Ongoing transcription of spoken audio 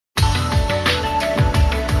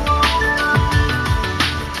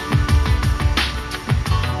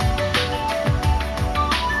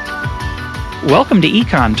Welcome to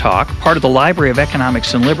Econ Talk, part of the Library of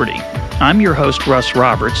Economics and Liberty. I'm your host, Russ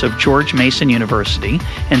Roberts of George Mason University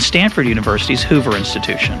and Stanford University's Hoover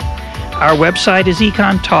Institution. Our website is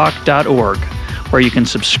econtalk.org, where you can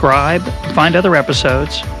subscribe, find other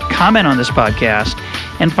episodes, comment on this podcast,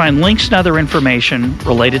 and find links and other information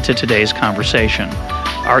related to today's conversation.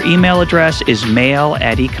 Our email address is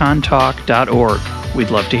mail@econtalk.org.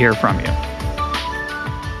 We'd love to hear from you.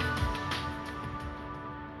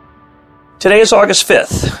 Today is August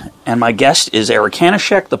 5th, and my guest is Eric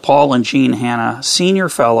Hanushek, the Paul and Jean Hanna Senior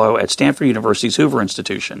Fellow at Stanford University's Hoover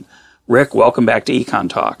Institution. Rick, welcome back to Econ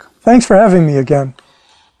Talk. Thanks for having me again.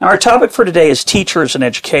 Now, our topic for today is teachers and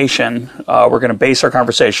education. We're going to base our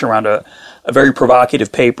conversation around a very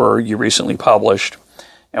provocative paper you recently published,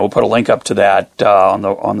 and we'll put a link up to that on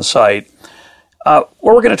the site. What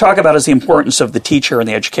we're going to talk about is the importance of the teacher in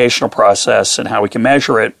the educational process and how we can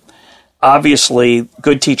measure it. Obviously,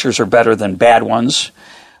 good teachers are better than bad ones,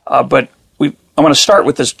 but I want to start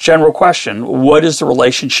with this general question. What is the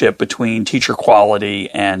relationship between teacher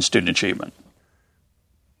quality and student achievement?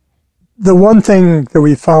 The one thing that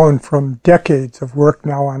we found from decades of work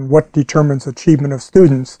now on what determines achievement of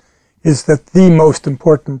students is that the most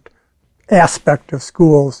important aspect of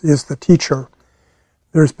schools is the teacher.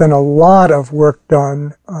 There's been a lot of work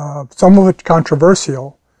done, some of it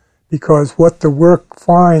controversial, because what the work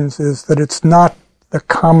finds is that it's not the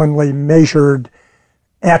commonly measured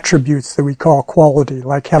attributes that we call quality,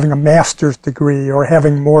 like having a master's degree or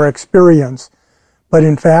having more experience. But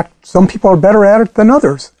in fact, some people are better at it than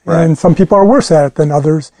others, right, and some people are worse at it than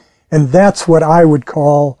others. And that's what I would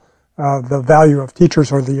call the value of teachers,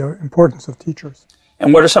 or the importance of teachers.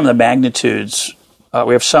 And what are some of the magnitudes?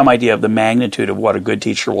 We have some idea of the magnitude of what a good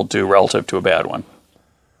teacher will do relative to a bad one.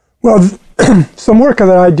 Well, some work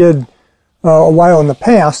that I did a while in the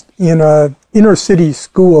past in a inner city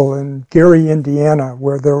school in Gary, Indiana,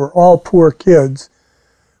 where there were all poor kids,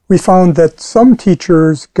 we found that some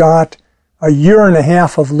teachers got a year and a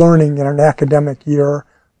half of learning in an academic year.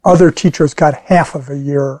 Other teachers got half of a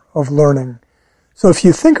year of learning. So if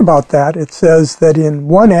you think about that, it says that in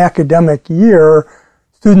one academic year,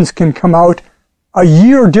 students can come out a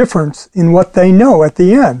year difference in what they know at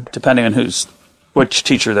the end. Depending on which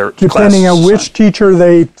teacher they're depending on which teacher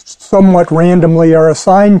they somewhat randomly are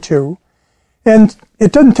assigned to. And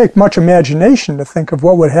it doesn't take much imagination to think of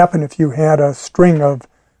what would happen if you had a string of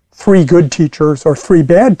 3 good teachers or 3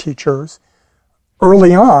 bad teachers.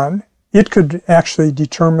 Early on, it could actually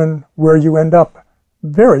determine where you end up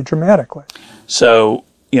very dramatically. So,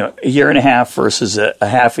 a year and a half versus a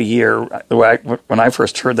half a year. When I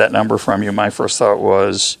first heard that number from you, my first thought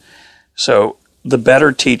was, so the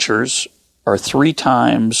better teachers are 3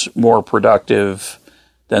 times more productive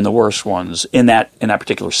than the worst ones in that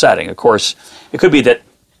particular setting. Of course, it could be that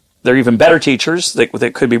they're even better teachers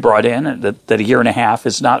that could be brought in, and that a year and a half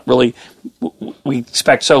is not really, we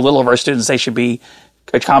expect so little of our students, they should be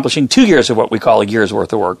accomplishing 2 years of what we call a year's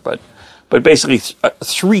worth of work, but basically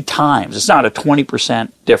 3 times. It's not a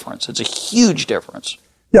 20% difference. It's a huge difference.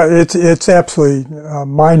 Yeah, it's absolutely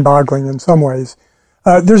mind-boggling in some ways.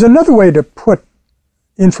 There's another way to put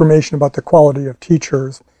information about the quality of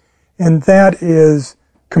teachers, and that is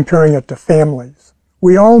comparing it to families.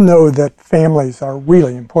 We all know that families are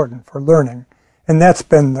really important for learning, and that's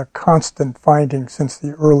been the constant finding since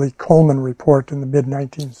the early Coleman report in the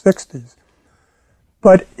mid-1960s.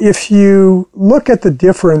 But if you look at the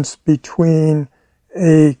difference between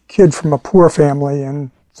a kid from a poor family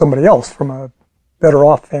and somebody else from a better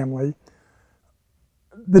off family,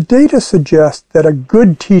 the data suggests that a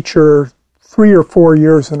good teacher 3 or 4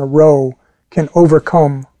 years in a row can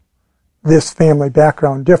overcome this family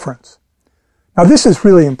background difference. Now, this is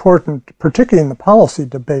really important, particularly in the policy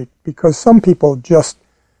debate, because some people just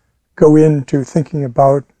go into thinking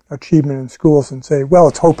about achievement in schools and say, well,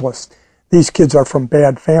 it's hopeless. These kids are from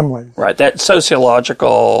bad families. Right. That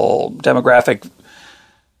sociological, demographic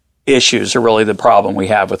issues are really the problem we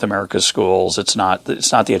have with America's schools. It's not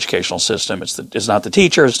the educational system. It's not the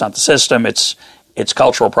teachers. It's not the system. It's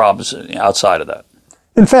cultural problems outside of that.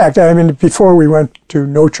 In fact, before we went to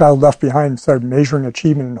No Child Left Behind and started measuring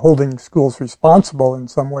achievement and holding schools responsible in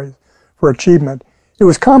some ways for achievement, it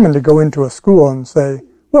was common to go into a school and say,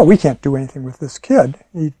 well, we can't do anything with this kid.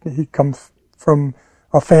 He comes from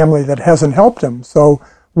a family that hasn't helped him, so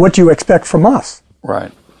what do you expect from us?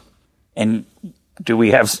 Right. And do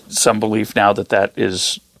we have some belief now that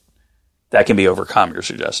can be overcome, you're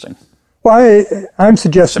suggesting? Well, I'm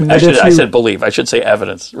suggesting that I said believe. I should say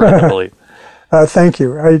evidence rather than believe. Thank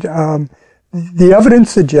you. The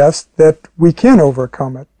evidence suggests that we can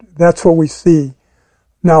overcome it. That's what we see.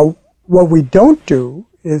 Now, what we don't do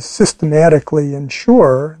is systematically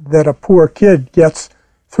ensure that a poor kid gets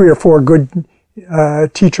 3 or 4 good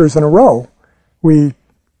teachers in a row. We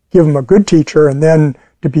give them a good teacher, and then,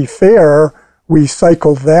 to be fair, we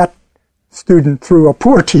cycle that student through a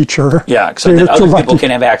poor teacher. Yeah, so that other people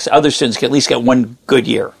can have access. Other students can at least get one good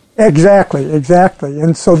year. Exactly.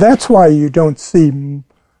 And so that's why you don't see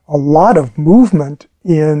a lot of movement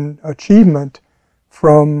in achievement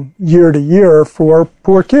from year to year for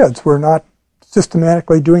poor kids. We're not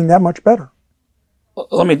systematically doing that much better.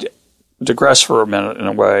 Let me digress for a minute in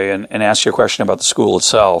a way and ask you a question about the school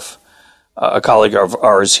itself. A colleague of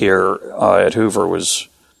ours here at Hoover was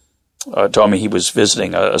told me he was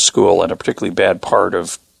visiting a school in a particularly bad part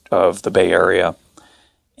of the Bay Area,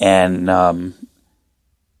 and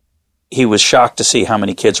he was shocked to see how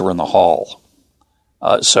many kids were in the hall.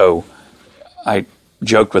 So I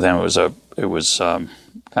joked with him. It was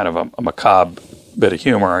kind of a macabre bit of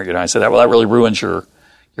humor. I said, that really ruins your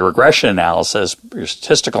regression analysis, your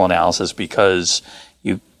statistical analysis, because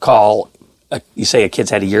you say a kid's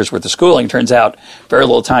had a year's worth of schooling. Turns out very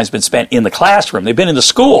little time's been spent in the classroom. They've been in the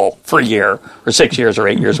school for a year or 6 years or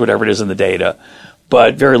 8 years, whatever it is in the data.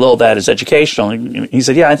 But very little of that is educational. And he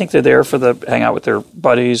said, I think they're there for hang out with their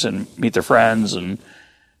buddies and meet their friends and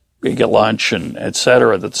get lunch and et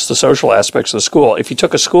cetera. That's the social aspects of the school. If you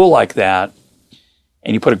took a school like that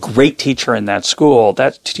and you put a great teacher in that school,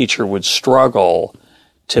 that teacher would struggle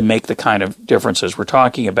to make the kind of differences we're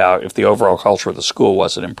talking about if the overall culture of the school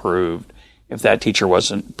wasn't improved, if that teacher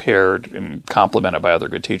wasn't paired and complemented by other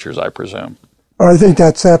good teachers, I presume. I think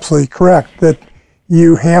that's absolutely correct, that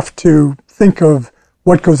you have to think of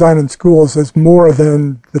what goes on in schools as more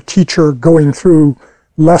than the teacher going through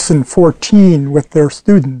lesson 14 with their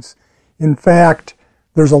students. In fact,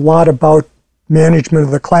 there's a lot about management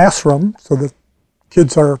of the classroom, so that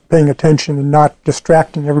kids are paying attention and not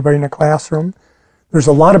distracting everybody in the classroom. There's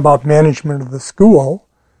a lot about management of the school,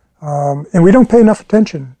 and we don't pay enough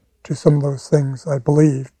attention to some of those things, I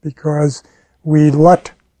believe, because we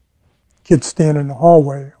let kids stand in the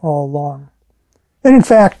hallway all along. And in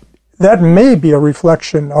fact, that may be a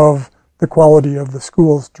reflection of the quality of the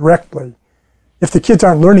schools directly. If the kids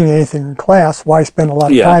aren't learning anything in class, why spend a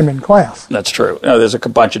lot of time in class? That's true. There's a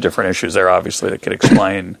bunch of different issues there, obviously, that could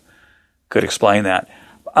explain that.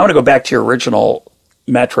 I want to go back to your original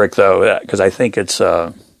metric, though, because I think it's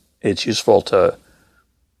useful to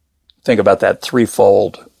think about that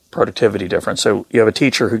threefold productivity difference. So you have a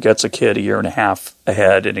teacher who gets a kid a year and a half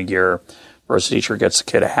ahead in a year versus a teacher who gets a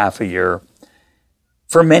kid a half a year.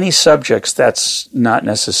 For many subjects, that's not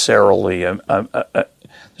necessarily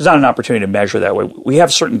there's not an opportunity to measure that way. We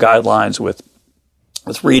have certain guidelines with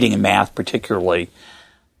reading and math, particularly,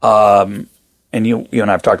 and you and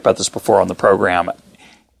I have talked about this before on the program.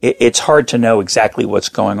 It's hard to know exactly what's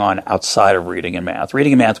going on outside of reading and math.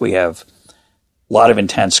 Reading and math, we have a lot of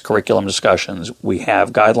intense curriculum discussions. We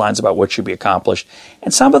have guidelines about what should be accomplished,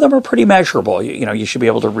 and some of them are pretty measurable. You should be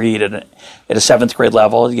able to read at a 7th grade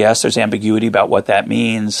level. Yes, there's ambiguity about what that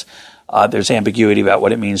means. There's ambiguity about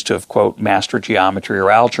what it means to have, quote, mastered geometry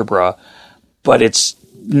or algebra, but it's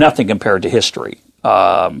nothing compared to history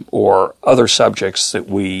or other subjects that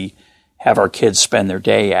we have our kids spend their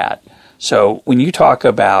day at. So when you talk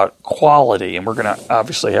about quality, and we're going to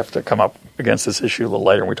obviously have to come up against this issue a little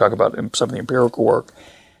later when we talk about some of the empirical work,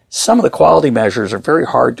 some of the quality measures are very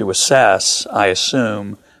hard to assess, I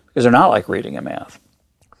assume, because they're not like reading and math.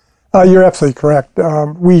 You're absolutely correct.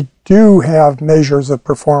 We do have measures of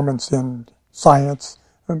performance in science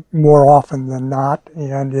more often than not,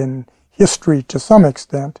 and in history to some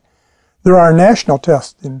extent. There are national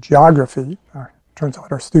tests in geography. Turns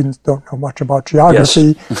out our students don't know much about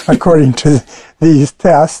geography, yes. According to these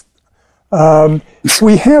tests.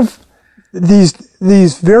 We have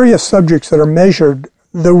these various subjects that are measured.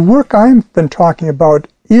 The work I've been talking about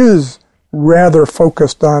is rather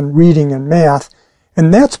focused on reading and math,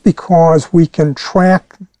 and that's because we can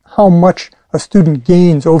track how much a student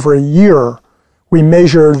gains over a year. We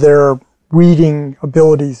measure their reading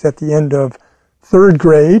abilities at the end of 3rd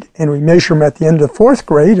grade, and we measure them at the end of 4th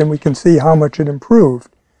grade, and we can see how much it improved.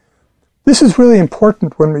 This is really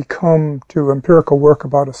important when we come to empirical work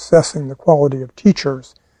about assessing the quality of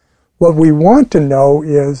teachers. What we want to know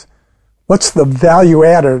is, what's the value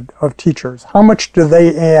added of teachers? How much do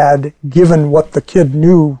they add given what the kid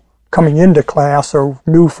knew coming into class or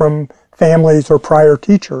knew from families or prior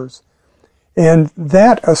teachers? And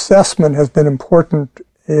that assessment has been important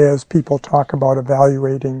as people talk about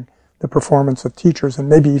evaluating the performance of teachers and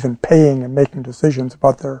maybe even paying and making decisions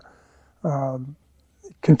about their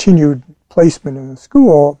continued placement in the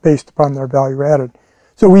school based upon their value added.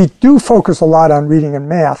 So we do focus a lot on reading and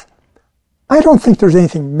math. I don't think there's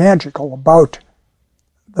anything magical about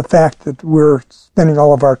the fact that we're spending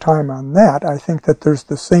all of our time on that. I think that there's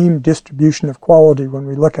the same distribution of quality when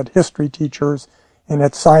we look at history teachers and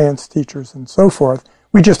at science teachers and so forth.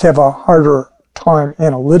 We just have a harder time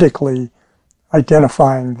analytically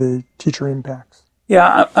identifying the teacher impacts.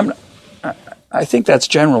 Yeah, I think that's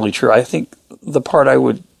generally true. I think the part I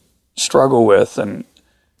would struggle with, and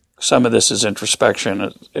some of this is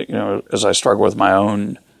introspection, as I struggle with my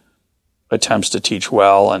own attempts to teach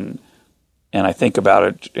well, and I think about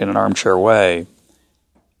it in an armchair way.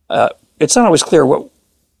 It's not always clear what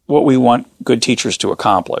we want good teachers to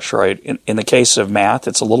accomplish, right? In the case of math,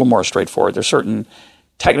 it's a little more straightforward. There's certain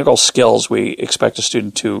technical skills we expect a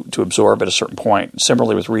student to absorb at a certain point.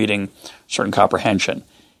 Similarly with reading, certain comprehension.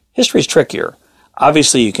 History is trickier.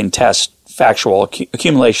 Obviously, you can test factual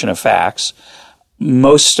accumulation of facts.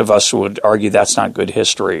 Most of us would argue that's not good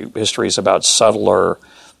history. History is about subtler,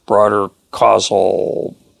 broader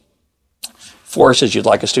causal forces you'd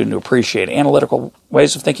like a student to appreciate. Analytical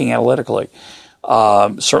ways of thinking analytically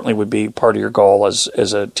certainly would be part of your goal as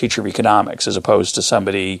a teacher of economics, as opposed to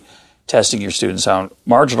somebody testing your students on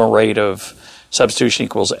marginal rate of substitution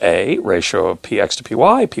equals A, ratio of px to py,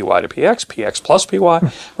 py to px, px plus py,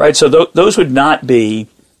 right? So those would not be,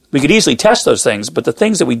 we could easily test those things, but the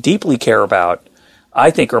things that we deeply care about, I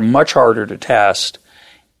think, are much harder to test.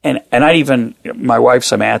 And my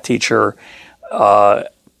wife's a math teacher,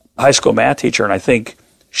 high school math teacher, and I think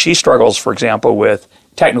she struggles, for example, with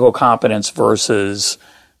technical competence versus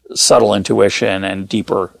subtle intuition and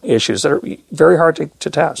deeper issues that are very hard to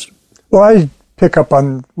test. Well, I pick up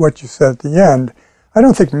on what you said at the end. I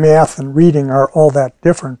don't think math and reading are all that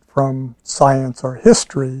different from science or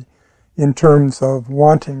history in terms of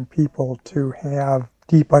wanting people to have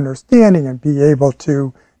deep understanding and be able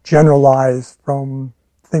to generalize from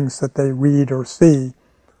things that they read or see.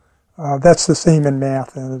 That's the same in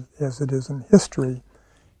math as it is in history.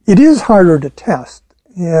 It is harder to test,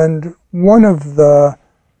 and one of the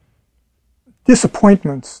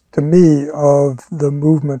disappointments to me of the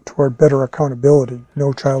movement toward better accountability,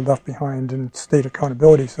 No Child Left Behind and state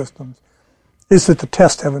accountability systems, is that the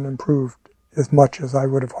tests haven't improved as much as I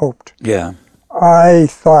would have hoped. Yeah. I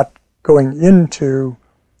thought going into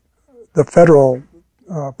the federal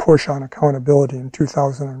push on accountability in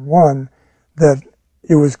 2001 that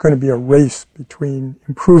it was going to be a race between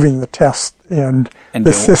improving the test and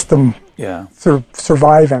the system sort of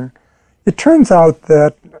surviving. It turns out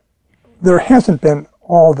that there hasn't been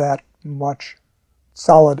all that much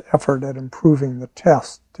solid effort at improving the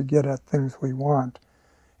test to get at things we want.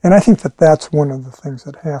 And I think that that's one of the things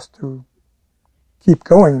that has to keep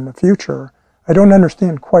going in the future. I don't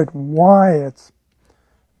understand quite why it's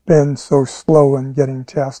been so slow in getting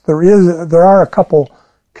tests. There are a couple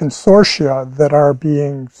consortia that are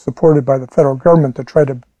being supported by the federal government to try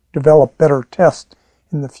to develop better tests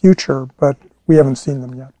in the future, but we haven't seen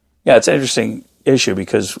them yet. Yeah, it's an interesting issue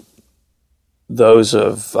because those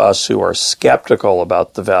of us who are skeptical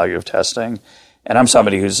about the value of testing, and I'm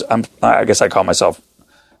somebody I guess I call myself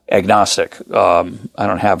agnostic. I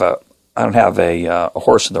don't have a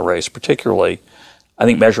horse in the race particularly. I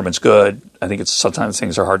think measurement's good. I think sometimes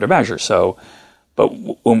things are hard to measure. So, but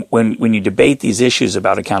when you debate these issues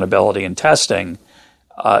about accountability and testing,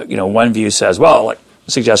 one view says, well,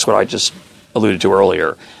 suggests what I just alluded to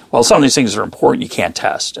earlier. Well, some of these things are important. You can't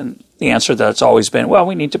test, and the answer that's always been, well,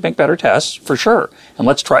 we need to make better tests for sure, and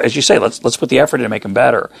let's try, as you say, let's put the effort in to make them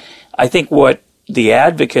better. I think what the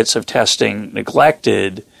advocates of testing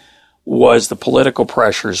neglected was the political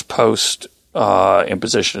pressures post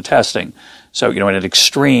imposition of testing. So, in an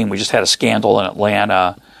extreme, we just had a scandal in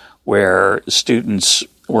Atlanta where students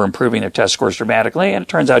were improving their test scores dramatically, and it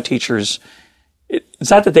turns out teachers,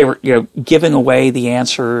 it's not that they were, giving away the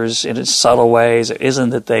answers in subtle ways. It isn't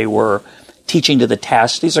that they were teaching to the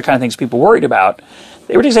test. These are kind of things people worried about.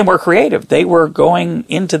 They were just more creative. They were going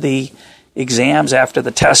into the exams after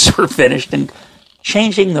the tests were finished and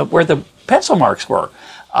changing where the pencil marks were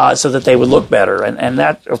so that they would look better. And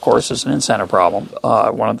that, of course, is an incentive problem.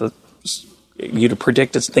 You'd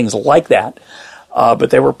predict it's things like that.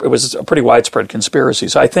 But it was a pretty widespread conspiracy.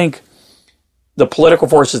 So I think the political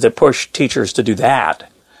forces that push teachers to do that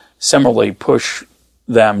similarly push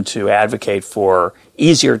them to advocate for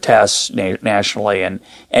easier tests nationally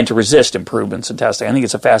and to resist improvements in testing. I think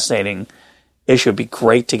it's a fascinating issue. It'd be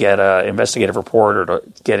great to get an investigative report or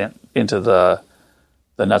to get into the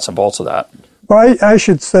nuts and bolts of that. Well, I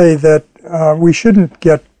should say that we shouldn't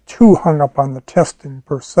get too hung up on the testing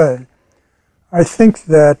per se. I think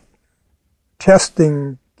that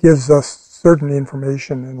testing gives us certain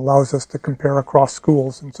information and allows us to compare across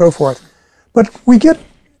schools and so forth. But we get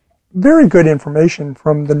very good information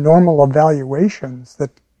from the normal evaluations that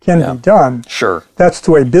can be done. Sure. That's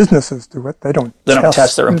the way businesses do it. They don't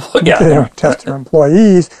test their employees. They don't test their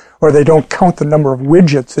employees, or they don't count the number of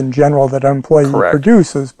widgets in general that an employee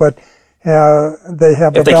produces, but they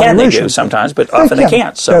have if they can, they do sometimes, but often they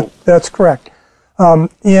can't. So that's correct.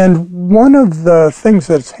 And one of the things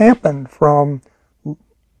that's happened from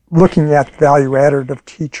looking at value added of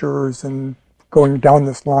teachers and going down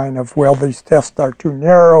this line of, well, these tests are too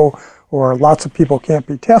narrow, or lots of people can't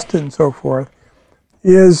be tested and so forth,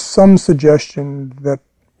 is some suggestion that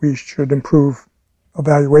we should improve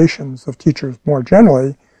evaluations of teachers more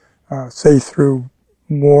generally, say through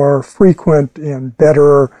more frequent and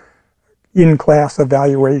better in-class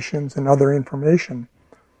evaluations and other information.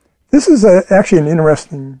 This is actually an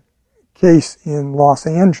interesting case in Los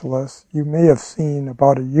Angeles. You may have seen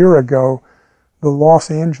about a year ago, the Los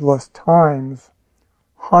Angeles Times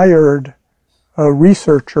hired a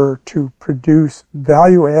researcher to produce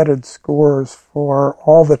value-added scores for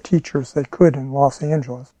all the teachers they could in Los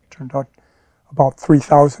Angeles. It turned out about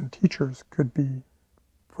 3,000 teachers could be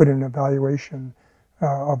put in evaluation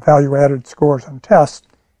of value-added scores on tests,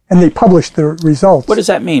 and they published the results. What does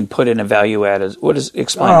that mean, put in a value-added?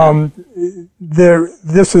 Explain that.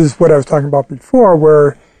 This is what I was talking about before,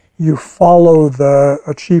 where you follow the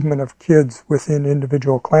achievement of kids within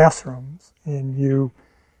individual classrooms, and you,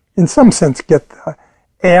 in some sense, get the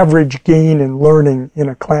average gain in learning in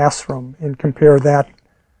a classroom and compare that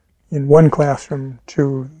in one classroom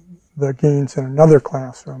to the gains in another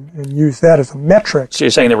classroom and use that as a metric. So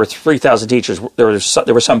you're saying there were 3,000 teachers, there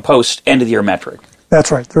was some post-end-of-the-year metric.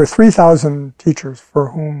 That's right. There were 3,000 teachers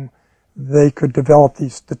for whom they could develop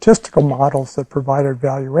these statistical models that provided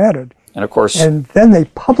value added. And of course... And then they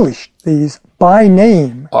published these by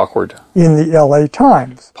name. Awkward. In the LA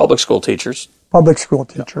Times. Public school teachers.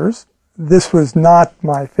 This was not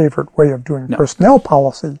my favorite way of doing personnel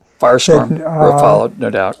policy. Firestorm followed, no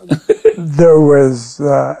doubt. There was,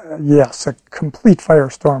 a complete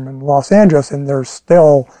firestorm in Los Angeles, and there's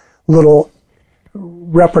still little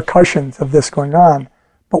repercussions of this going on.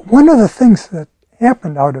 But one of the things that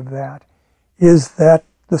happened out of that is that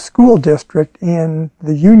the school district and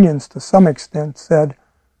the unions, to some extent, said,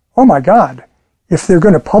 oh my God, if they're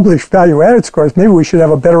going to publish value-added scores, maybe we should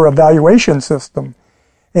have a better evaluation system.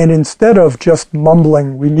 And instead of just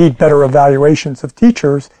mumbling, we need better evaluations of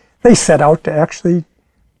teachers, they set out to actually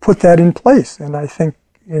put that in place. And I think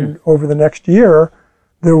over the next year,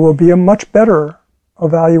 there will be a much better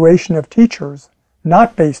evaluation of teachers,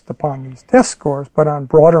 not based upon these test scores, but on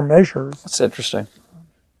broader measures. That's interesting.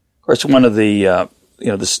 Of course, one of the,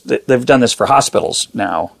 they've done this for hospitals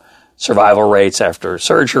now, survival rates after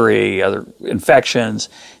surgery, other infections,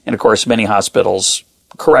 and of course, many hospitals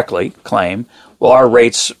correctly claim, well, our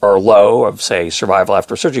rates are low of, say, survival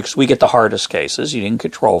after surgery because we get the hardest cases. You didn't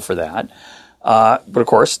control for that. But, of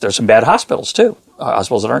course, there's some bad hospitals, too.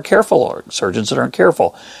 Hospitals that aren't careful or surgeons that aren't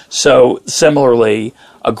careful. So, similarly,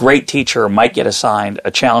 a great teacher might get assigned a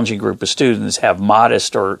challenging group of students, have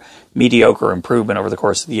modest or mediocre improvement over the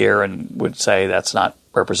course of the year, and would say that's not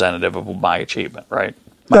representative of my achievement, right?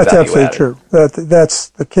 That's absolutely true. That's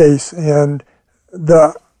the case. And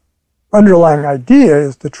the underlying idea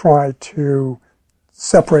is to try to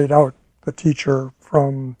separate out the teacher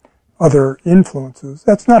from other influences.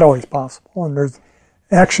 That's not always possible, and there's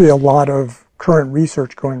actually a lot of current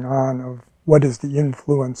research going on of what is the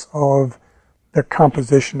influence of the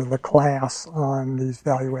composition of the class on these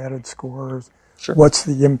value-added scores. Sure. What's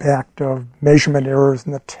the impact of measurement errors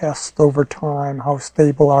in the test over time? How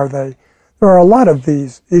stable are they? There are a lot of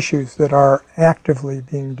these issues that are actively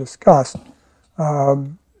being discussed.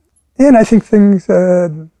 And I think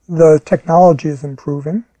the technology is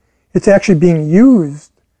improving. It's actually being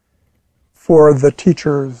used for the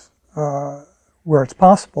teachers where it's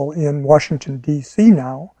possible in Washington, D.C.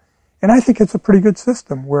 now. And I think it's a pretty good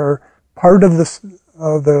system where part of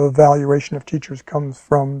the evaluation of teachers comes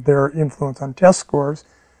from their influence on test scores,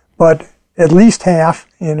 but at least half,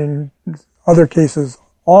 and in other cases,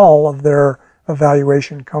 all of their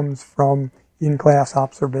evaluation comes from in-class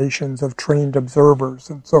observations of trained observers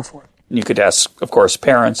and so forth. You could ask, of course,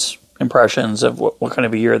 parents' impressions of what kind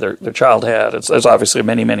of a year their child had. There's obviously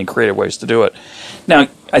many, many creative ways to do it. Now,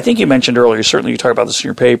 I think you mentioned earlier, certainly you talked about this in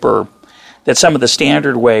your paper, that some of the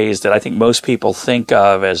standard ways that I think most people think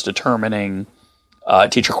of as determining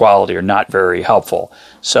teacher quality are not very helpful.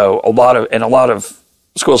 So a lot of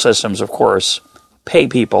school systems, of course, pay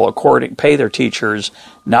their teachers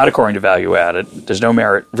not according to value added. There's no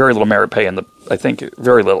merit, very little merit pay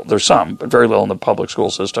very little. There's some, but very little in the public school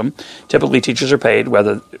system. Typically, teachers are paid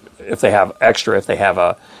if they have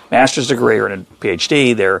a master's degree or a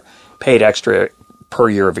PhD, they're paid extra per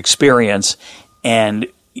year of experience. And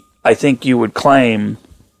I think you would claim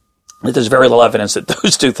that there's very little evidence that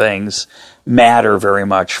those two things matter very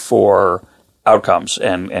much for outcomes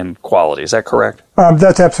and quality. Is that correct?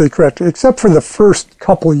 That's absolutely correct, except for the first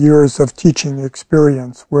couple years of teaching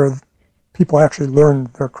experience where people actually learn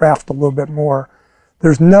their craft a little bit more.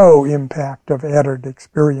 There's no impact of added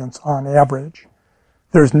experience on average.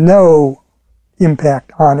 There's no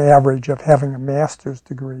impact on average of having a master's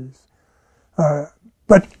degree.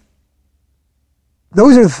 But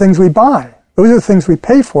those are the things we buy. Those are the things we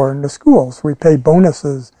pay for in the schools. We pay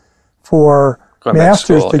bonuses for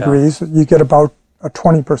master's degrees. Yeah. You get about a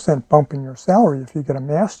 20% bump in your salary if you get a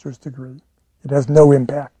master's degree. It has no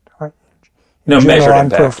impact. No measured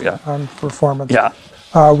impact, on performance. Yeah.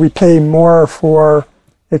 We pay more for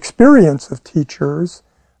experience of teachers,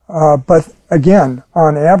 but again,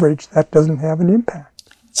 on average, that doesn't have an impact.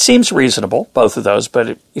 It seems reasonable, both of those, but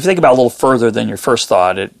if you think about it a little further than your first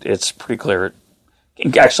thought, it's pretty clear.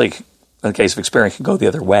 Actually, in the case of experience, it can go the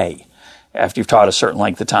other way. After you've taught a certain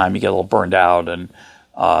length of time, you get a little burned out,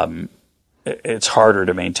 and it's harder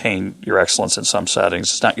to maintain your excellence in some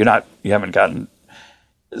settings. You haven't gotten.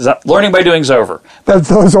 Learning by doing is over.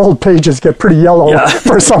 Those old pages get pretty yellow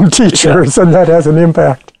for some teachers, and that has an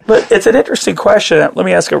impact. But it's an interesting question. Let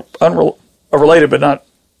me ask a related but not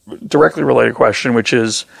directly related question, which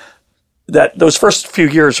is that those first few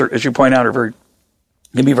years, as you point out,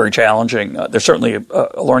 can be very challenging. There's certainly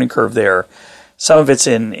a learning curve there. Some of it's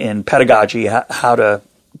in pedagogy, how to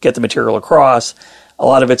get the material across. A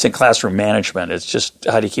lot of it's in classroom management. It's just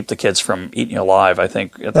how do you keep the kids from eating you alive, I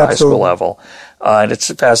think, at the high school level. And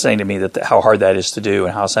it's fascinating to me how hard that is to do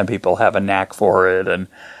and how some people have a knack for it and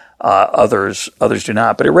others do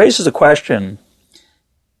not. But it raises a question.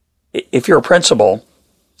 If you're a principal,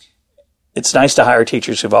 it's nice to hire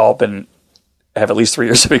teachers who've all have at least 3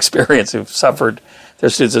 years of experience, their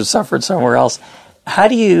students have suffered somewhere else. How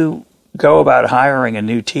do you go about hiring a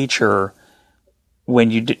new teacher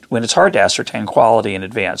when it's hard to ascertain quality in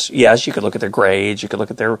advance? Yes, you could look at their grades, you could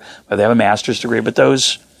look at whether they have a master's degree, but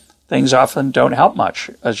those things often don't help much,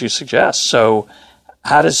 as you suggest. So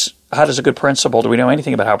how does a good principal, do we know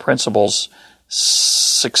anything about how principals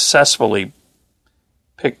successfully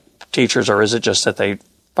pick teachers, or is it just that they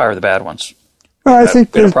fire the bad ones I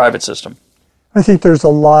think in a private system? I think there's a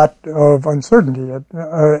lot of uncertainty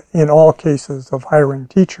in all cases of hiring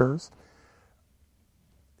teachers.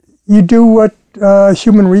 You do what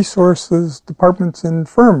human resources departments in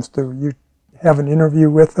firms do. You have an interview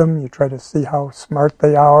with them. You try to see how smart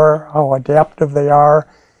they are, how adaptive they are.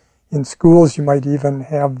 In schools, you might even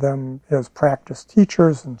have them as practice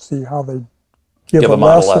teachers and see how they give a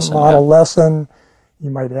model lesson.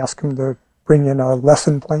 You might ask them to bring in a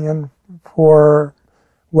lesson plan for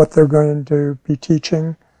what they're going to be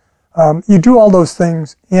teaching. You do all those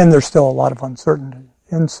things, and there's still a lot of uncertainty.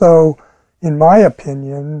 And so, in my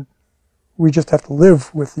opinion, we just have to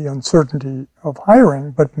live with the uncertainty of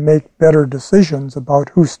hiring, but make better decisions about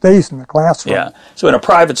who stays in the classroom. Yeah. So in a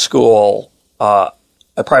private school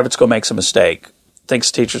makes a mistake, thinks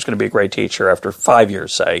the teacher's going to be a great teacher after 5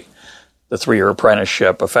 years, say, the 3-year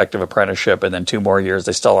apprenticeship, effective apprenticeship, and then 2 more years,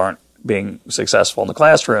 they still aren't being successful in the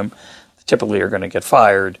classroom. They typically are going to get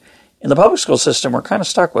fired. In the public school system, we're kind of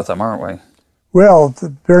stuck with them, aren't we? Well,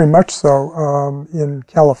 very much so. In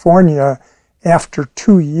California, after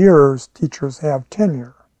 2 years, teachers have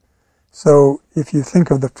tenure. So if you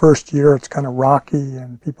think of the first year, it's kind of rocky,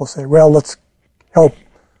 and people say, well, let's help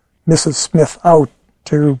Mrs. Smith out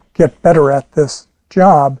to get better at this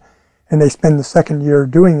job, and they spend the second year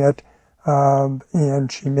doing it,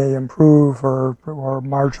 and she may improve or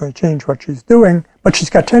marginally change what she's doing, but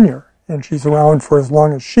she's got tenure, and she's around for as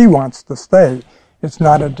long as she wants to stay. It's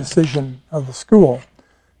not a decision of the school.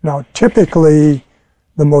 Now, typically,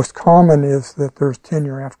 the most common is that there's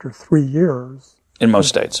tenure after 3 years. In most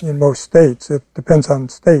states. In most states. It depends on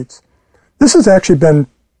states. This has actually been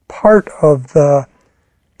part of the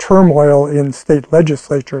turmoil in state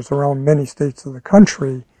legislatures around many states of the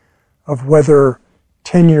country of whether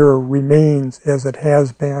tenure remains as it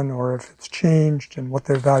has been or if it's changed and what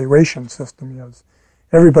the evaluation system is.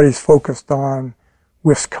 Everybody's focused on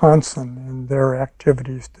Wisconsin and their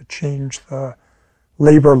activities to change the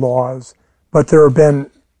labor laws. But there have been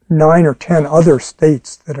 9 or 10 other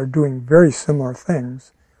states that are doing very similar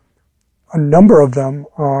things. A number of them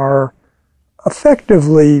are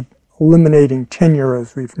effectively eliminating tenure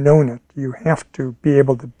as we've known it. You have to be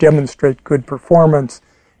able to demonstrate good performance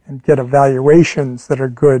and get evaluations that are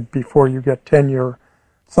good before you get tenure,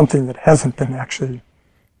 something that hasn't been actually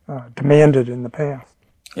demanded in the past.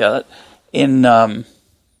 Yeah, in the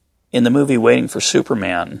movie Waiting for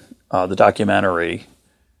Superman, the documentary,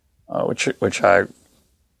 which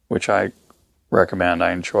I recommend.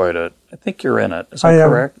 I enjoyed it. I think you're in it. Is that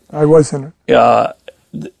correct? I was in it.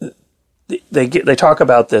 They talk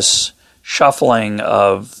about this shuffling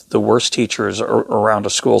of the worst teachers around a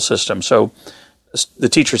school system. So the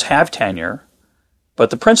teachers have tenure, but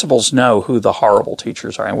the principals know who the horrible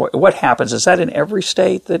teachers are. And what happens? Is that in every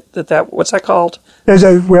state? What's that called?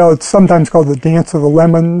 It's sometimes called the Dance of the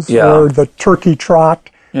Lemons or the Turkey Trot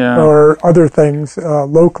or other things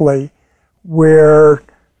locally, where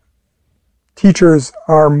teachers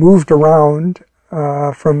are moved around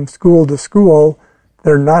from school to school.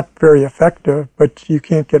 They're not very effective, but you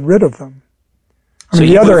can't get rid of them. So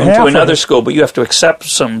you move them to another school, but you have to accept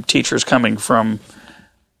some teachers coming from.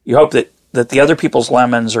 You hope that the other people's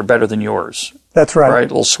lemons are better than yours. That's right. Right, a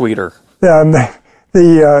little sweeter.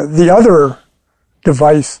 The other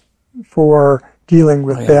device for dealing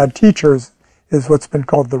with bad teachers is what's been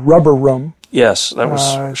called the rubber room. Yes, that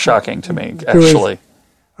was shocking to me, actually.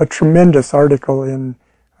 A tremendous article in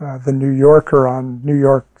the New Yorker on New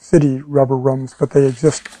York City rubber rooms, but they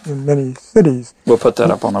exist in many cities. We'll put that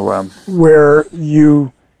up on the web. Where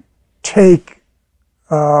you take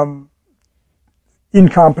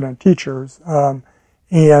incompetent teachers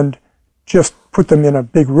and just put them in a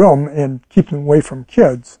big room and keep them away from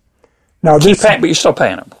kids. Now, but you're still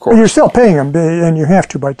paying them, of course. You're still paying them, and you have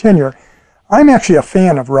to by tenure. I'm actually a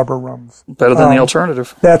fan of rubber rooms. Better than the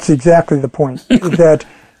alternative. That's exactly the point. That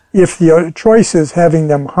if the choice is having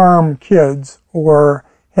them harm kids or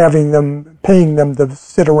paying them to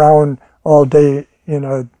sit around all day in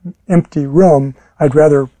an empty room, I'd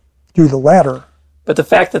rather do the latter. But the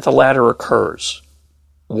fact that the latter occurs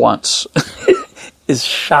once is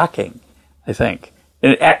shocking, I think.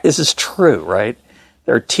 And this is true, right?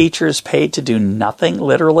 There are teachers paid to do nothing,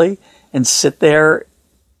 literally, and sit there.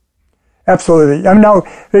 Absolutely. Now,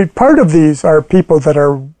 part of these are people that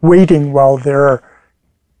are waiting while their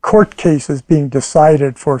court case is being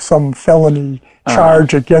decided for some felony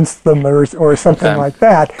charge against them or something like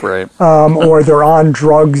that. Great. Or they're on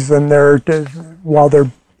drugs and while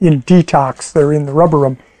they're in detox, they're in the rubber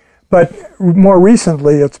room. But more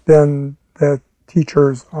recently, it's been that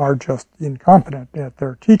teachers are just incompetent at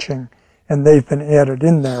their teaching, and they've been added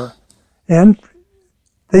in there. And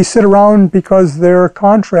they sit around because their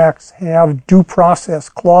contracts have due process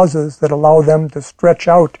clauses that allow them to stretch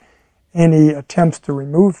out any attempts to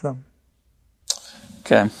remove them.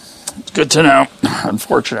 Okay. It's good to know.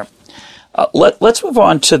 Unfortunate. Let's move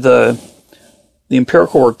on to the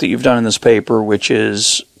empirical work that you've done in this paper, which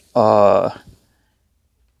is bold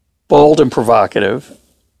and provocative,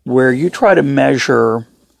 where you try to measure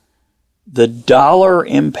the dollar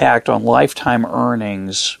impact on lifetime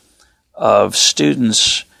earnings of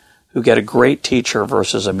students who get a great teacher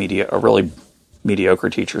versus a really mediocre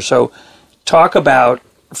teacher. So talk about,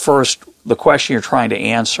 first, the question you're trying to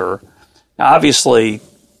answer. Now, obviously,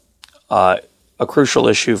 a crucial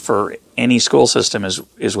issue for any school system is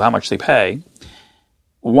how much they pay.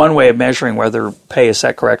 One way of measuring whether pay is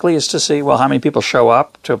set correctly is to see, well, how many people show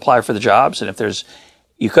up to apply for the jobs. And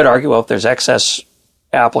you could argue, well, if there's excess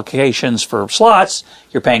applications for slots,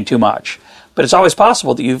 you're paying too much. But it's always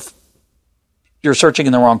possible that you're searching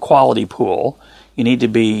in the wrong quality pool. You need to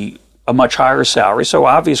be a much higher salary. So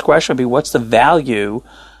obvious question would be, what's the value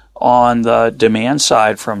on the demand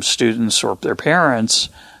side from students or their parents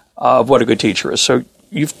of what a good teacher is? So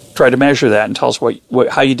you've tried to measure that and tell us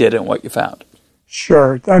how you did it and what you found.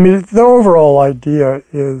 Sure. I mean, the overall idea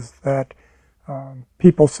is that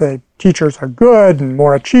people say teachers are good and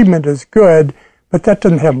more achievement is good, but that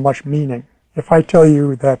doesn't have much meaning. If I tell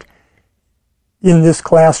you that in this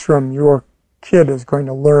classroom your kid is going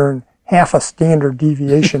to learn half a standard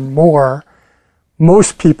deviation more,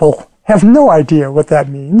 most people have no idea what that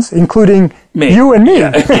means, including you and me.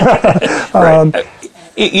 Yeah. Right.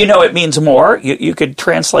 It means more. You could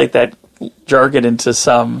translate that jargon into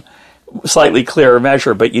some slightly clearer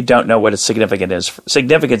measure, but you don't know what its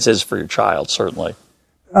significance is for your child, certainly.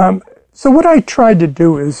 So what I tried to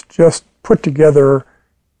do is just put together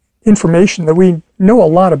information that we know a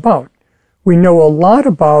lot about. We know a lot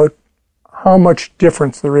about how much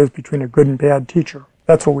difference there is between a good and bad teacher.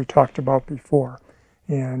 That's what we talked about before.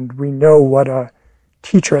 And we know what a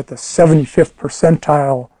teacher at the 75th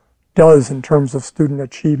percentile does in terms of student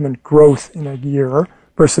achievement growth in a year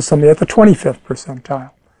versus somebody at the 25th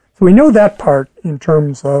percentile. So we know that part in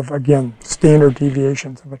terms of, again, standard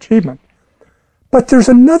deviations of achievement. But there's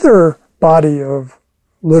another body of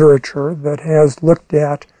literature that has looked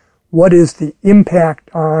at what is the impact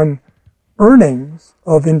on earnings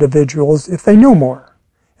of individuals if they know more.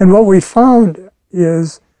 And what we found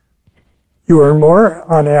is You earn more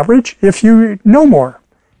on average if you know more.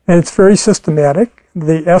 And it's very systematic.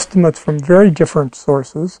 The estimates from very different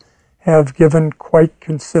sources have given quite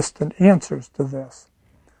consistent answers to this.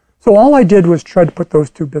 So all I did was try to put those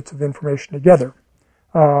two bits of information together.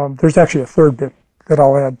 There's actually a third bit that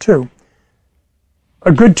I'll add too.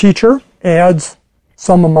 A good teacher adds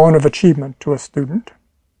some amount of achievement to a student.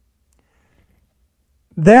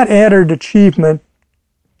 That added achievement,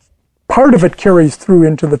 part of it carries through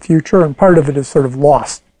into the future and part of it is sort of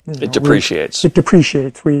lost. It depreciates. It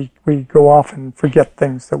depreciates. We go off and forget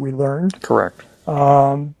things that we learned. Correct.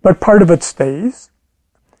 But part of it stays.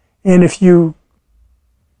 And if you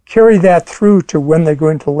carry that through to when they go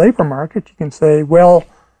into the labor market, you can say, well,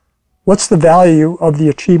 what's the value of the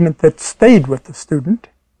achievement that stayed with the student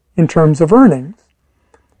in terms of earnings?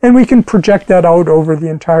 And we can project that out over the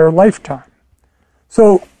entire lifetime.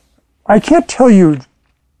 So I can't tell you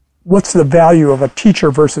what's the value of a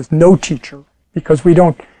teacher versus no teacher, because we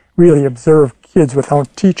don't really observe kids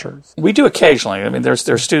without teachers. We do occasionally. I mean, there's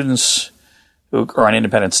students who are on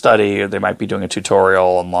independent study, or they might be doing a tutorial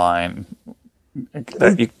online.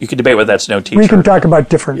 You could debate whether that's no teacher. We can talk about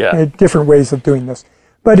different ways of doing this.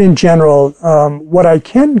 But in general, what I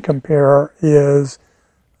can compare is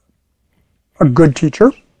a good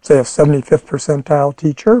teacher, say a 75th percentile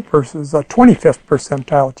teacher versus a 25th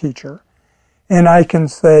percentile teacher. And I can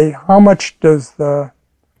say, how much does the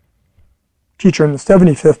teacher in the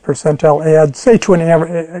 75th percentile add, say, to an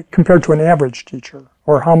average, compared to an average teacher?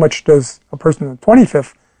 Or how much does a person in the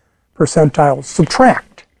 25th percentile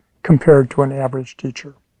subtract compared to an average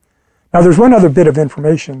teacher? Now, there's one other bit of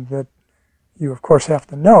information that you, of course, have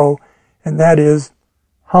to know, and that is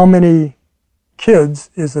how many kids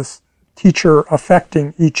is a teacher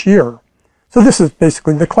affecting each year. So this is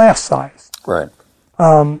basically the class size. Right.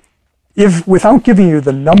 If, without giving you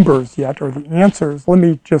the numbers yet or the answers, let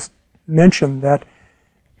me just mention that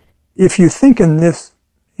if you think in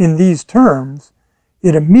these terms,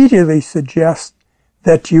 it immediately suggests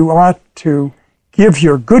that you ought to give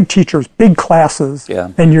your good teachers big classes,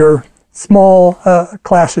 and your small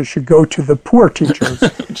classes should go to the poor teachers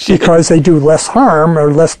because they do less harm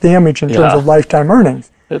or less damage in terms of lifetime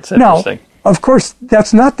earnings. It's interesting. Now, of course,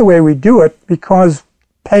 that's not the way we do it, because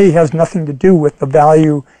pay has nothing to do with the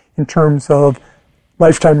value in terms of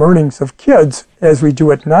lifetime earnings of kids as we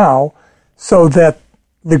do it now, so that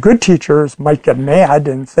the good teachers might get mad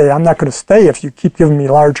and say, I'm not going to stay if you keep giving me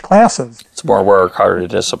large classes. It's more work, harder to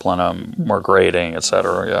discipline them, more grading, et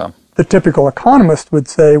cetera, The typical economist would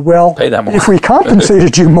say, well, pay them more. If we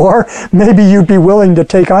compensated you more, maybe you'd be willing to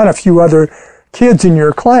take on a few other kids in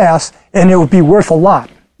your class, and it would be worth a lot.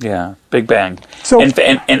 Yeah, big bang. So, and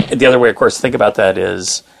the other way, of course, to think about that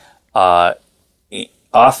is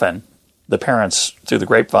often the parents, through the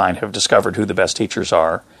grapevine, have discovered who the best teachers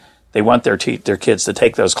are. They want their kids to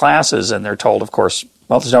take those classes, and they're told, of course,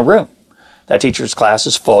 well, there's no room. That teacher's class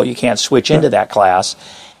is full. You can't switch into that class.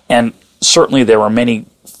 And certainly there are many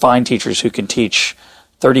fine teachers who can teach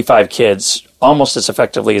 35 kids almost as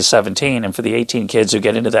effectively as 17, and for the 18 kids who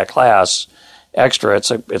get into that class extra,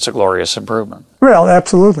 it's a glorious improvement. Well,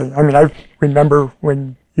 absolutely. I mean, I remember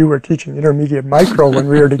when you were teaching intermediate micro when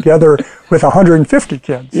we were together with 150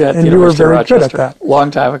 kids, and you were very good at that. Long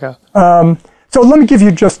time ago. So let me give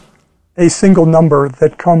you just a single number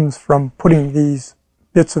that comes from putting these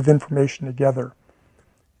bits of information together.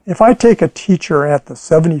 If I take a teacher at the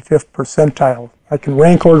 75th percentile, I can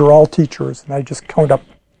rank order all teachers, and I just count up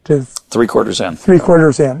to three quarters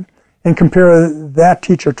in, and compare that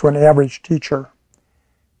teacher to an average teacher.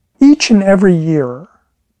 Each and every year,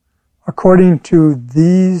 according to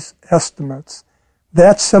these estimates,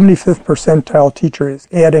 that 75th percentile teacher is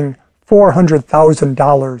adding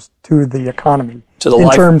 $400,000 to the economy in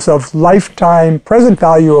terms of present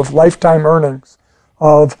value of lifetime earnings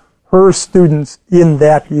of her students in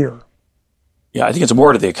that year. Yeah, I think it's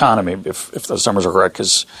more to the economy if those numbers are correct,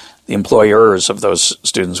 because the employers of those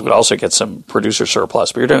students would also get some producer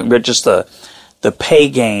surplus. But you're doing just the pay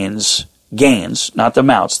gains, not the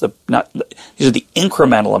amounts. These are the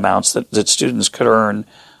incremental amounts that students could earn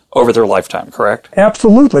over their lifetime. Correct?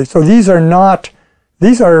 Absolutely. So these are not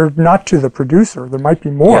to the producer. There might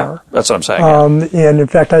be more. Yeah, that's what I'm saying. And in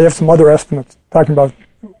fact, I have some other estimates talking about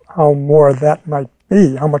how more that might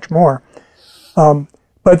be, how much more.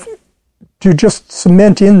 But to just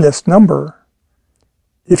cement in this number,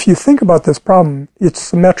 if you think about this problem, it's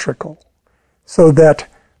symmetrical. So that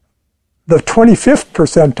the 25th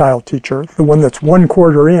percentile teacher, the one that's one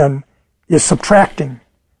quarter in, is subtracting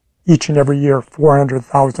each and every year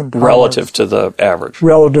 $400,000. Relative to the average.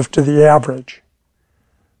 Relative to the average.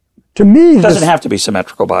 To me, it doesn't have to be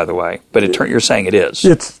symmetrical, by the way, but you're saying it is.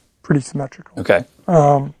 It's pretty symmetrical. Okay.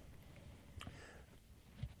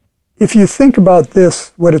 If you think about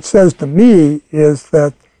this, what it says to me is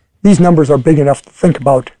that these numbers are big enough to think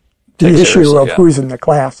about the issue of who's in the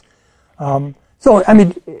class. So, I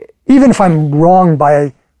mean, even if I'm wrong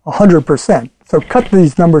by 100%, so cut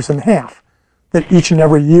these numbers in half, that each and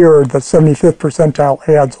every year the 75th percentile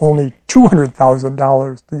adds only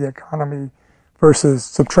 $200,000 to the economy versus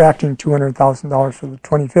subtracting $200,000 for the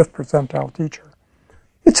 25th percentile teacher.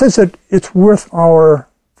 It says that it's worth our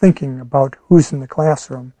thinking about who's in the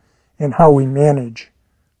classroom and how we manage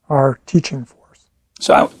our teaching force.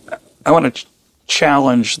 So I want to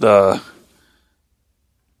challenge that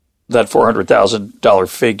 $400,000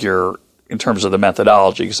 figure in terms of the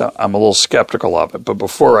methodology, because I'm a little skeptical of it. But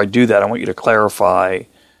before I do that, I want you to clarify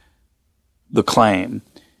the claim.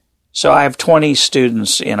 So I have 20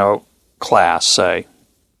 students in a class, say.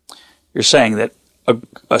 You're saying that a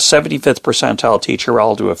 75th percentile teacher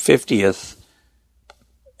relative to a 50th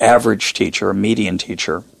average teacher, a median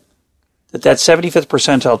teacher, that 75th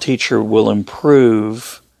percentile teacher will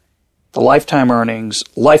improve the lifetime earnings,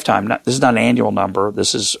 this is not an annual number,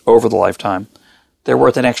 this is over the lifetime. They're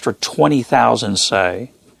worth an extra $20,000,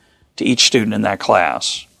 say, to each student in that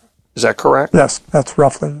class. Is that correct? Yes, that's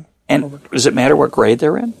roughly. And does it matter what grade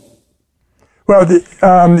they're in? Well,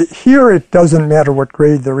 here it doesn't matter what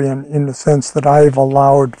grade they're in the sense that I've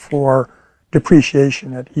allowed for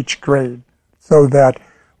depreciation at each grade. So that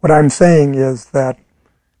what I'm saying is that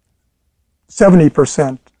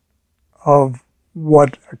 70% of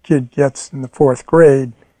what a kid gets in the fourth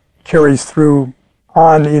grade carries through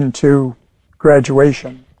on into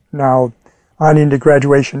graduation. Now, on into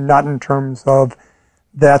graduation, not in terms of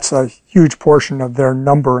that's a huge portion of their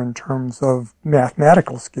number in terms of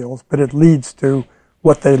mathematical skills, but it leads to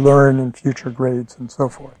what they learn in future grades and so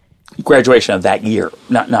forth. Graduation of that year,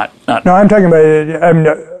 not. No, I'm talking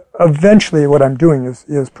about, eventually what I'm doing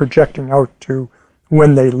is projecting out to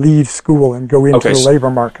when they leave school and go into the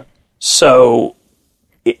labor market. So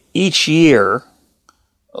each year,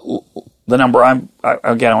 the number I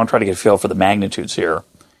want to try to get a feel for the magnitudes here.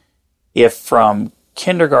 If from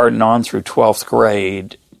kindergarten on through 12th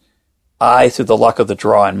grade, I, through the luck of the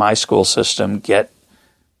draw in my school system, get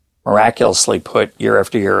miraculously put year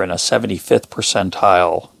after year in a 75th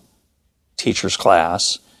percentile teacher's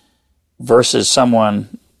class versus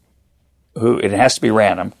someone who, it has to be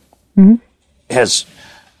random, has,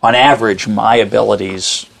 on average, my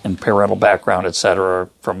abilities and parental background, et cetera,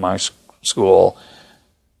 from my school,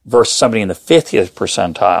 versus somebody in the 50th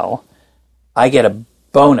percentile, I get a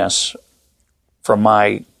bonus from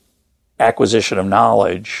my acquisition of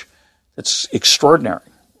knowledge that's extraordinary,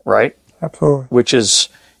 right? Absolutely. Which is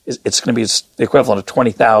it's going to be the equivalent of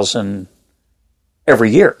 20,000 every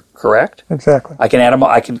year, correct? Exactly. I can add them.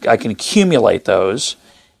 I can accumulate those,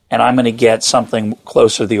 and I'm going to get something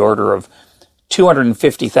closer to the order of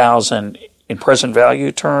 250,000 in present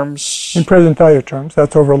value terms. In present value terms,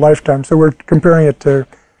 that's over a lifetime. So we're comparing it to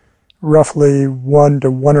roughly $1 to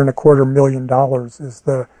 $1.25 million is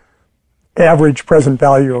the average present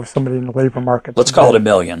value of somebody in the labor market. Let's call it $1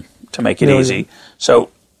 million to make it easy.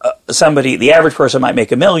 So the average person might make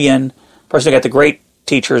 $1 million. The person who got the great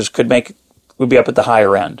teachers would be up at the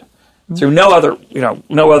higher end through no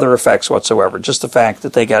other effects whatsoever. Just the fact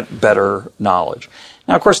that they got better knowledge.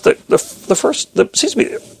 Now, of course, seems to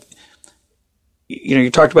be, you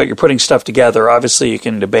talked about you're putting stuff together. Obviously, you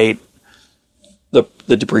can debate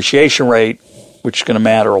the depreciation rate, which is going to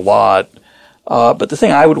matter a lot. But the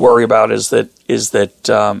thing I would worry about is that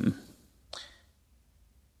the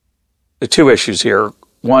two issues here.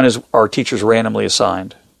 One is, are teachers randomly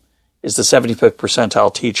assigned? Is the 75th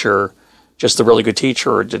percentile teacher just the really good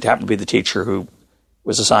teacher, or did it happen to be the teacher who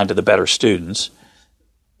was assigned to the better students?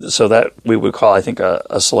 So that we would call, I think, a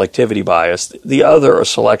selectivity bias. A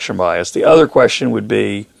selection bias. The other question would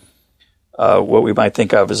be what we might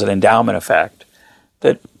think of as an endowment effect.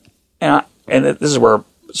 And this is where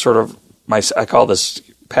sort of I call this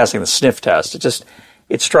passing the sniff test.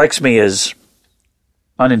 It strikes me as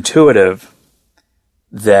unintuitive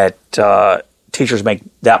that teachers make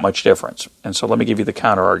that much difference. And so let me give you the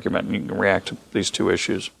counter argument, and you can react to these two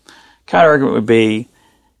issues. Counter argument would be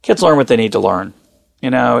kids learn what they need to learn.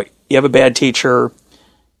 You have a bad teacher,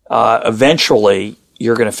 eventually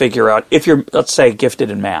you're going to figure out, if you're, let's say, gifted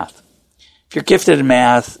in math. If you're gifted in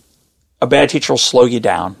math, a bad teacher will slow you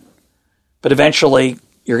down. But eventually,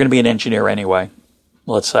 you're going to be an engineer anyway,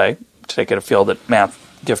 let's say, to take it a field that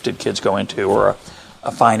math gifted kids go into, or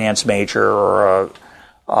a finance major, or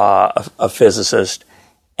a physicist.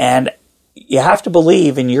 And you have to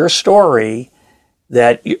believe in your story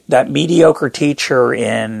that that mediocre teacher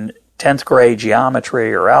in 10th grade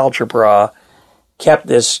geometry or algebra kept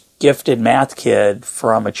this gifted math kid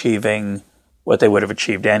from achieving what they would have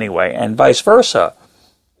achieved anyway, and vice versa.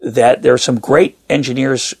 That there are some great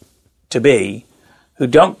engineers to be who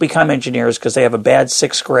don't become engineers because they have a bad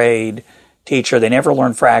 6th grade teacher. They never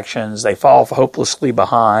learn fractions. They fall hopelessly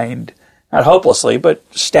behind. Not hopelessly, but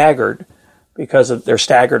staggered because they're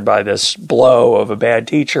staggered by this blow of a bad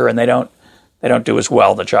teacher, and they don't do as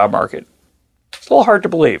well in the job market. It's a little hard to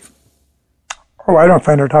believe. Oh, I don't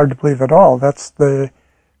find it hard to believe at all. That's the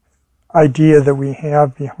idea that we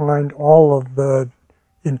have behind all of the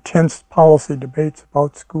intense policy debates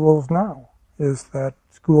about schools now, is that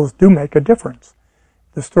schools do make a difference.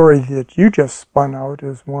 The story that you just spun out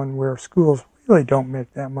is one where schools really don't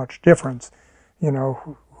make that much difference. You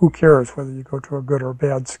know, who cares whether you go to a good or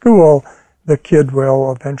bad school? The kid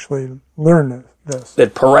will eventually learn this.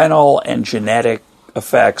 That parental and genetic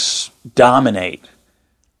effects dominate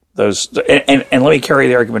those. And let me carry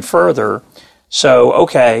the argument further. So,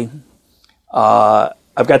 okay, I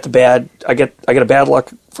get a bad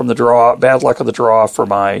luck from the draw, bad luck of the draw for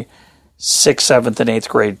my 6th, 7th, and 8th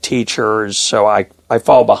grade teachers, so I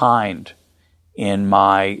fall behind in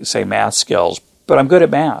my, say, math skills, but I'm good at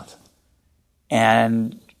math.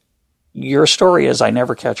 And your story is I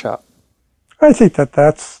never catch up. I think that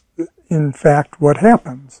that's, in fact, what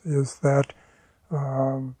happens, is that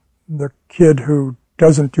the kid who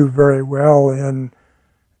doesn't do very well in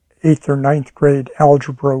 8th or 9th grade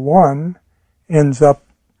Algebra 1 ends up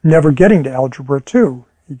never getting to Algebra 2.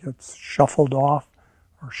 He gets shuffled off,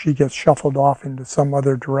 or she gets shuffled off into some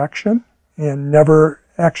other direction and never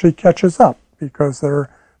actually catches up because they're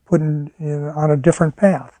put on a different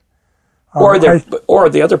path. Or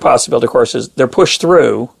the other possibility, of course, is they're pushed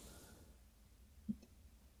through,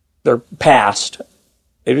 they're passed,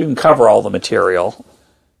 they didn't cover all the material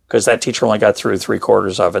because that teacher only got through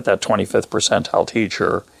 3/4 of it, that 25th percentile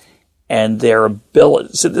teacher, and their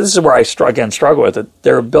ability, so this is where I struggle with it,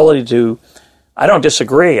 their ability to, I don't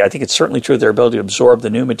disagree, I think it's certainly true their ability to absorb the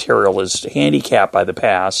new material is handicapped by the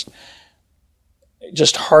past.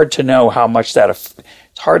 Just hard to know how much it's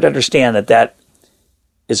hard to understand that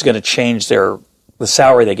is going to change the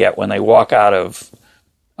salary they get when they walk out of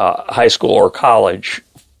high school or college,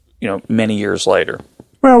 many years later.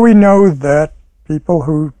 Well, we know that people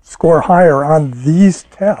who score higher on these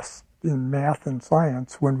tests in math and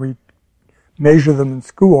science, when we measure them in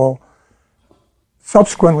school,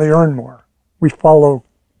 subsequently earn more. We follow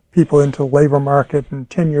people into the labor market, and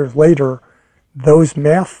 10 years later, those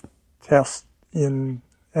math tests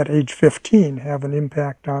at age 15 have an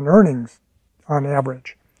impact on earnings on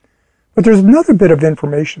average. But there's another bit of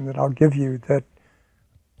information that I'll give you that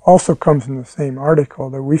also comes in the same article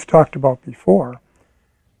that we've talked about before.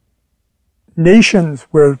 Nations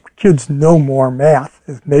where kids know more math,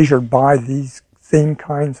 as measured by these same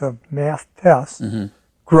kinds of math tests,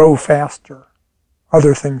 grow faster,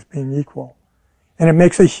 other things being equal. And it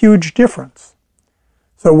makes a huge difference.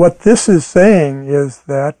 So what this is saying is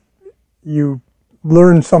that you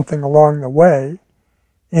learn something along the way,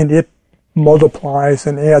 and it multiplies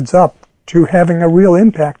and adds up to having a real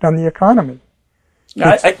impact on the economy.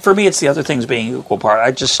 For me, it's the other things being equal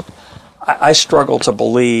part. I struggle to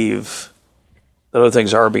believe that other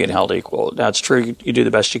things are being held equal. Now, it's true you do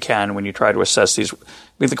the best you can when you try to assess these. I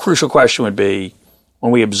mean, the crucial question would be,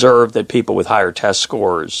 when we observe that people with higher test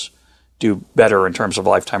scores do better in terms of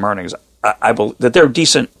lifetime earnings, I believe that they're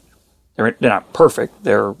decent. They're not perfect.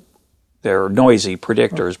 They're noisy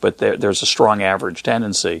predictors, but there's a strong average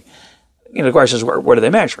tendency. The question is, what are they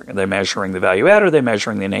measuring? Are they measuring the value add, or are they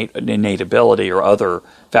measuring the innate ability or other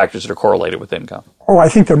factors that are correlated with income? Oh, I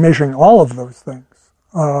think they're measuring all of those things.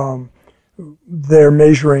 They're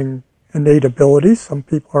measuring innate ability. Some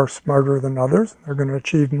people are smarter than others. They're going to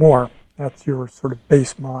achieve more. That's your sort of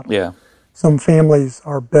base model. Yeah. Some families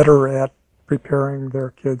are better at preparing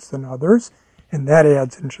their kids than others, and that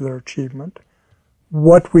adds into their achievement.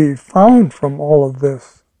 What we found from all of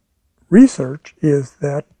this research is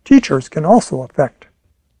that teachers can also affect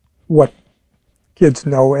what kids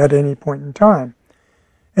know at any point in time.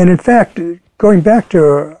 And in fact, going back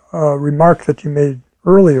to a remark that you made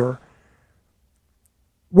earlier,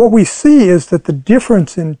 what we see is that the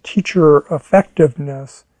difference in teacher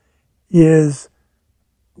effectiveness is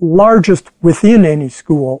largest within any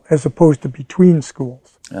school as opposed to between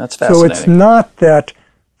schools. That's fascinating. So it's not that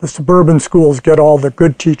the suburban schools get all the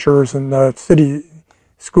good teachers and the city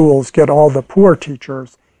schools get all the poor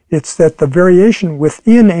teachers. It's that the variation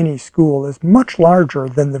within any school is much larger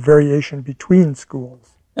than the variation between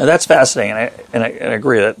schools. Now, that's fascinating, and I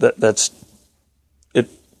agree that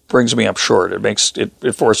brings me up short.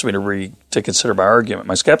 It forced me to consider my argument,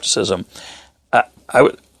 my skepticism. I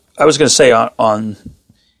was going to say on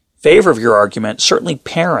favor of your argument, certainly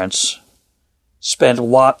parents spend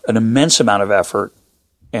an immense amount of effort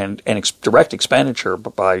and direct expenditure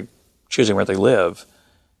by choosing where they live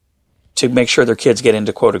to make sure their kids get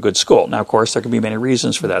into, quote, a good school. Now, of course, there can be many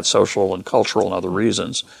reasons for that, social and cultural and other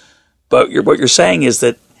reasons. But what you're saying is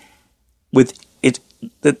that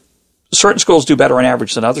that certain schools do better on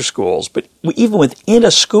average than other schools, but even within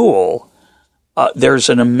a school, there's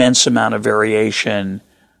an immense amount of variation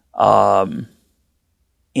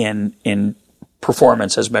in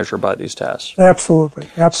performance as measured by these tests. Absolutely.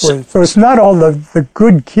 So it's not all the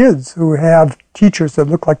good kids who have teachers that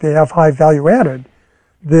look like they have high value added.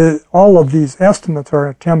 All of these estimates are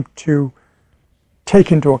an attempt to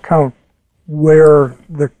take into account where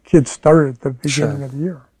the kids started at the beginning of the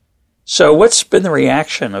year. So what's been the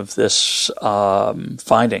reaction of this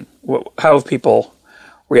finding? How have people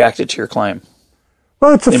reacted to your claim?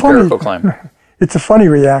 Well, it's a empirical claim. It's a funny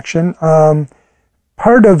reaction.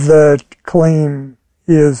 Part of the claim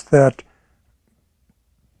is that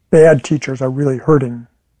bad teachers are really hurting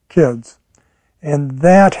kids. And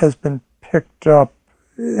that has been picked up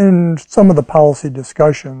in some of the policy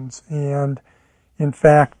discussions. And in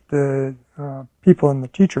fact, the people in the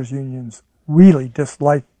teachers' unions really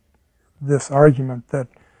dislike this argument that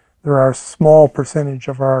there are a small percentage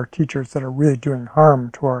of our teachers that are really doing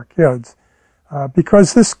harm to our kids,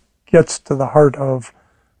 because this gets to the heart of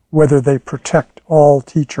whether they protect all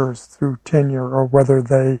teachers through tenure or whether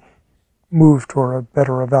they move toward a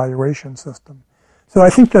better evaluation system. So I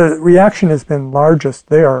think the reaction has been largest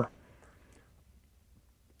there.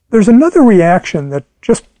 There's another reaction that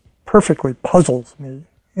just perfectly puzzles me,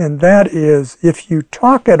 and that is if you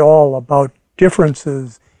talk at all about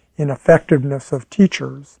differences in effectiveness of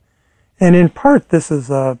teachers, and in part this is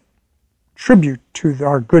a tribute to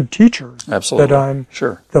our good teachers. Absolutely. That I'm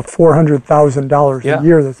sure. The $400,000 a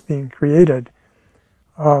year that's being created.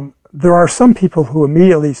 There are some people who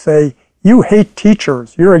immediately say, you hate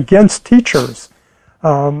teachers, you're against teachers,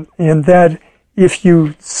 and that if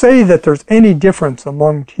you say that there's any difference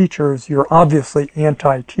among teachers, you're obviously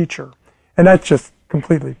anti-teacher. And that just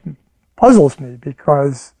completely puzzles me,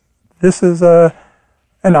 because this is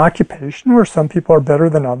an occupation where some people are better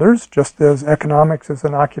than others, just as economics is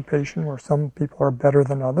an occupation where some people are better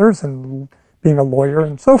than others, and being a lawyer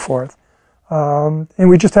and so forth. And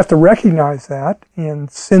we just have to recognize that. And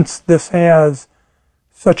since this has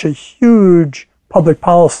such a huge public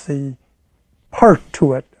policy part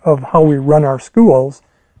to it of how we run our schools,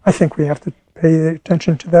 I think we have to pay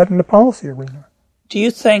attention to that in the policy arena. Do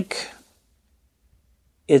you think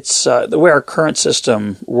it's the way our current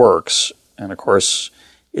system works, and of course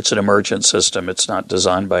it's an emergent system, it's not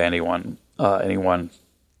designed by any one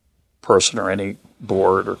person or any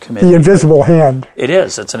board or committee. The invisible hand. It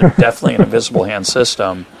is. It's definitely an invisible hand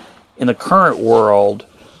system. In the current world,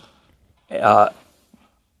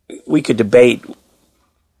 we could debate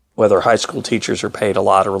whether high school teachers are paid a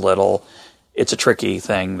lot or little. It's a tricky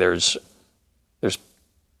thing. There's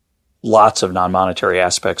lots of non-monetary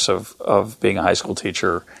aspects of being a high school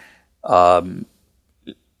teacher.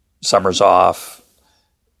 Summers off,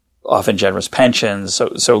 often generous pensions.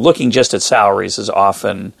 So looking just at salaries is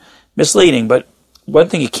often misleading. But one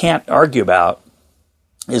thing you can't argue about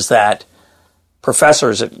is that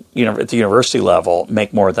professors at the university level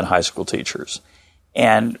make more than high school teachers.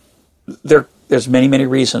 And there's many, many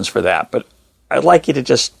reasons for that. But I'd like you to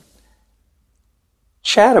just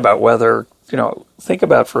chat about whether, think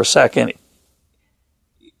about for a second,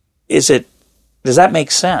 does that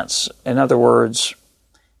make sense? In other words,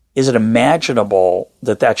 is it imaginable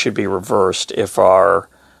that should be reversed if our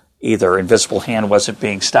either invisible hand wasn't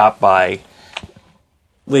being stopped by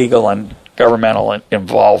legal and governmental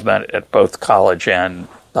involvement at both college and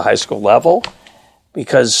the high school level?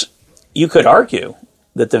 Because you could argue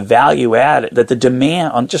that the value added, that the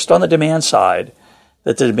demand, on the demand side,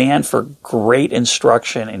 that the demand for great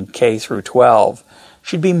instruction in K through 12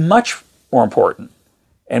 should be much more important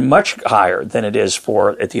and much higher than it is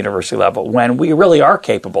at the university level, when we really are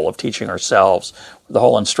capable of teaching ourselves. The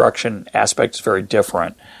whole instruction aspect is very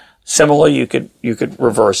different. Similarly, you could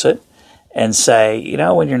reverse it and say,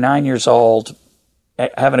 when you're 9 years old,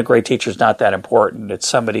 having a great teacher is not that important. It's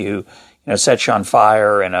somebody who sets you on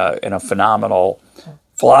fire in a phenomenal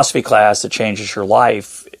philosophy class that changes your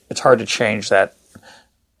life. It's hard to change that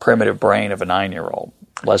primitive brain of a 9-year-old,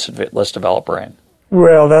 less developed brain.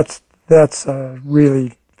 Well, that's a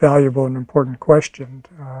really valuable and important question.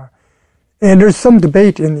 And there's some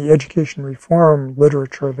debate in the education reform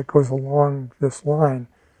literature that goes along this line,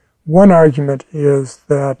 One argument is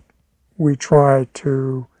that we try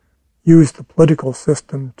to use the political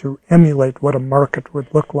system to emulate what a market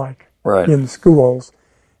would look like in schools,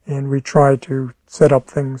 and we try to set up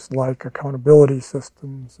things like accountability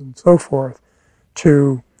systems and so forth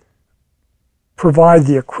to provide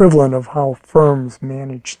the equivalent of how firms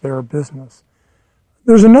manage their business.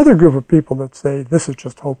 There's another group of people that say this is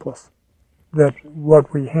just hopeless, that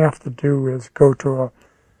what we have to do is go to a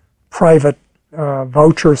private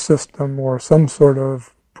voucher system or some sort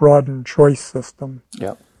of broadened choice system.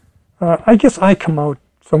 Yeah. I guess I come out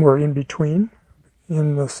somewhere in between,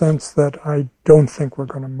 in the sense that I don't think we're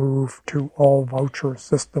going to move to all voucher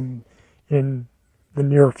system in the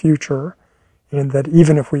near future, and that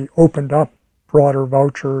even if we opened up broader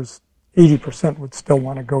vouchers, 80% would still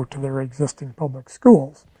want to go to their existing public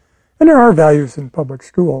schools. And there are values in public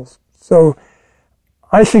schools. So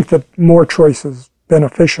I think that more choice is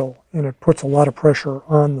beneficial, and it puts a lot of pressure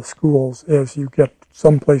on the schools as you get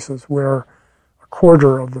some places where a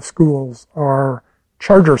quarter of the schools are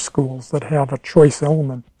charter schools that have a choice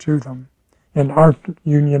element to them and aren't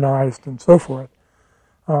unionized and so forth.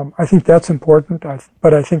 I think that's important,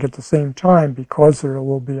 but I think at the same time, because there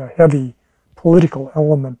will be a heavy political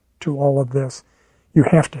element to all of this, you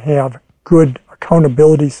have to have good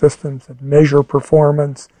accountability systems that measure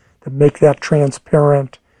performance, that make that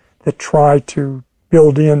transparent, that try to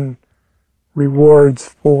build in rewards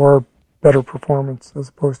for better performance as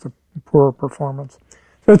opposed to poorer performance.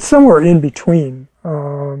 So it's somewhere in between.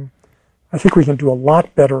 I think we can do a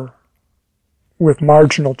lot better with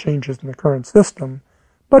marginal changes in the current system,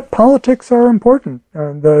 but politics are important.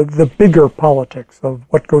 The bigger politics of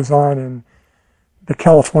what goes on in the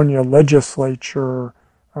California legislature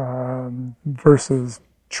versus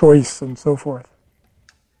choice and so forth.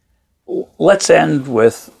 Let's end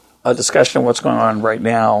with a discussion of what's going on right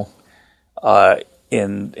now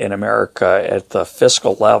in America at the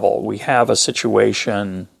fiscal level. We have a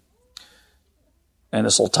situation, and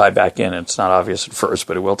this will tie back in. It's not obvious at first,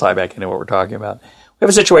 but it will tie back into what we're talking about. We have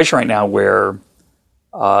a situation right now where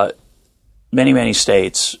many, many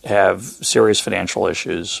states have serious financial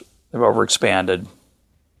issues. They've overexpanded,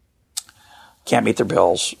 can't meet their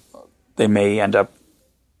bills. They may end up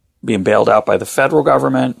being bailed out by the federal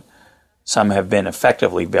government. Some have been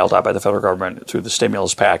effectively bailed out by the federal government through the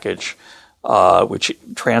stimulus package, which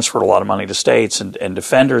transferred a lot of money to states and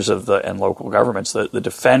defenders of and local governments. The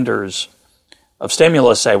defenders of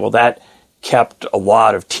stimulus say, well, that kept a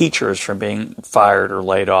lot of teachers from being fired or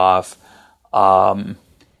laid off. And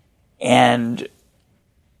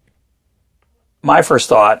my first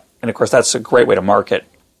thought, and of course that's a great way to market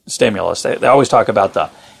stimulus, they always talk about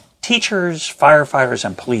the teachers, firefighters,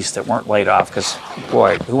 and police that weren't laid off because,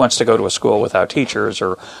 boy, who wants to go to a school without teachers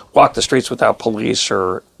or walk the streets without police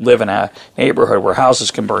or live in a neighborhood where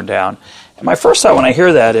houses can burn down? And my first thought when I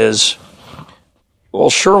hear that is,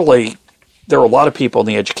 well, surely there are a lot of people in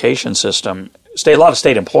the education system, a lot of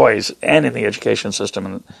state employees and in the education system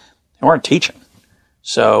and they weren't teaching.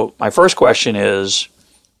 So my first question is,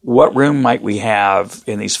 what room might we have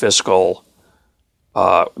in these fiscal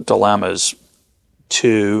dilemmas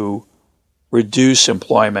to reduce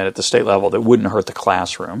employment at the state level that wouldn't hurt the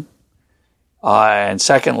classroom? And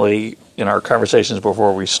secondly, in our conversations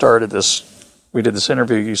before we did this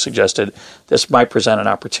interview, you suggested this might present an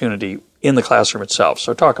opportunity in the classroom itself.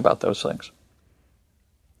 So talk about those things.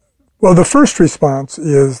 Well, the first response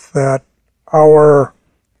is that our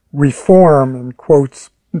reform, in quotes,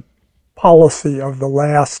 policy of the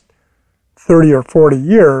last 30 or 40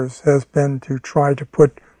 years has been to try to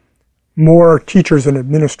put more teachers and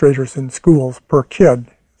administrators in schools per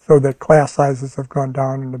kid so that class sizes have gone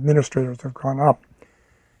down and administrators have gone up.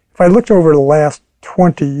 If I looked over the last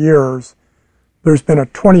 20 years, there's been a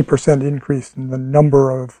 20% increase in the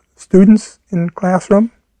number of students in the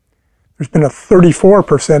classroom. There's been a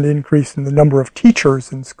 34% increase in the number of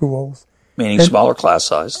teachers in schools. Meaning smaller class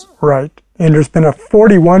size. Right. And there's been a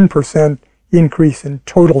 41% increase in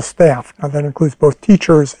total staff. Now that includes both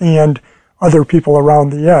teachers and other people around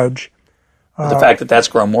the edge. The fact that that's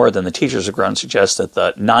grown more than the teachers have grown suggests that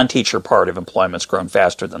the non-teacher part of employment's grown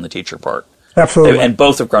faster than the teacher part. Absolutely. And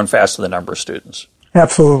both have grown faster than the number of students.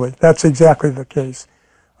 Absolutely. That's exactly the case.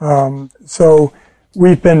 So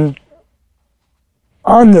we've been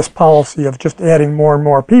on this policy of just adding more and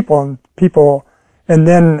more people, and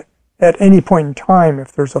then at any point in time,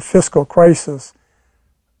 if there's a fiscal crisis,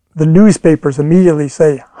 the newspapers immediately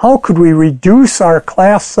say, how could we reduce our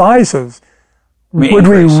class sizes?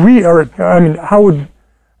 How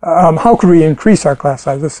could we increase our class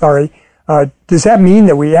sizes? Does that mean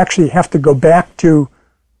that we actually have to go back to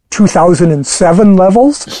 2007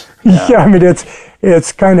 levels. Yeah, I mean,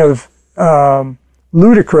 it's kind of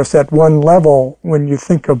ludicrous at one level when you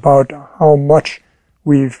think about how much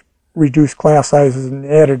we've reduced class sizes and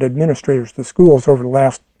added administrators to schools over the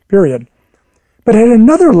last period. But at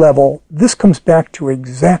another level, this comes back to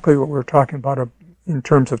exactly what we were talking about in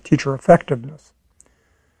terms of teacher effectiveness.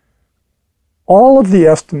 All of the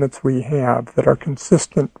estimates we have that are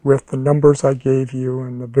consistent with the numbers I gave you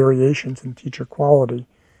and the variations in teacher quality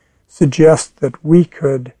suggest that we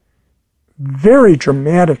could very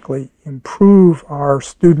dramatically improve our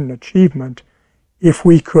student achievement if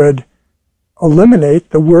we could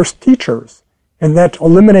eliminate the worst teachers, and that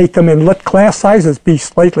eliminate them and let class sizes be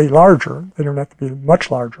slightly larger. They don't have to be much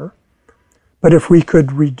larger. But if we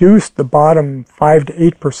could reduce the bottom 5 to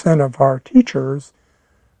 8% of our teachers,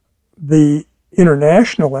 the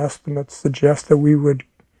international estimates suggest that we would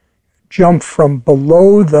jump from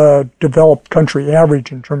below the developed country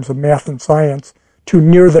average in terms of math and science to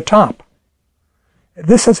near the top.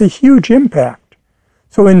 This has a huge impact.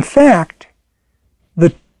 So in fact,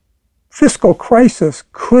 the fiscal crisis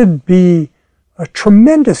could be a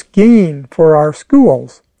tremendous gain for our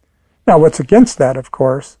schools. Now, what's against that, of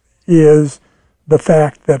course, is the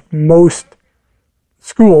fact that most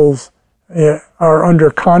schools are under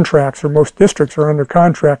contracts, or most districts are under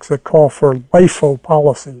contracts that call for LIFO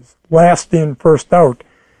policies, last in, first out,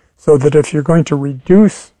 so that if you're going to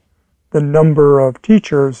reduce the number of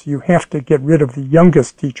teachers, you have to get rid of the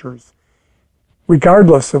youngest teachers,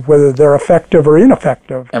 regardless of whether they're effective or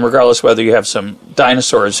ineffective. And regardless whether you have some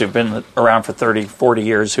dinosaurs who've been around for 30, 40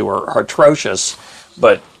 years who are atrocious,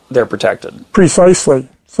 but they're protected. Precisely.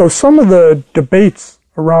 So some of the debates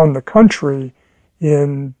around the country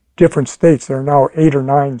in different states, there are now 8 or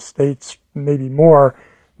 9 states, maybe more,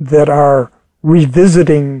 that are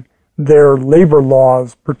revisiting their labor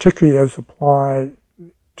laws, particularly as applied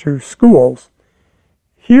to schools.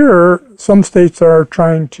 Here, some states are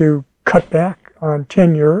trying to cut back on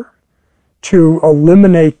tenure, to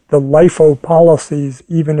eliminate the LIFO policies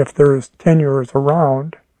even if there's tenure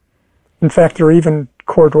around. In fact, there are even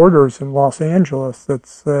court orders in Los Angeles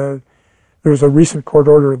there was a recent court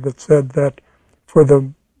order that said that for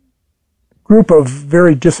the group of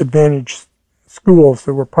very disadvantaged schools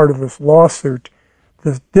that were part of this lawsuit,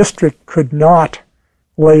 the district could not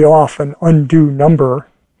lay off an undue number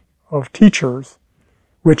of teachers,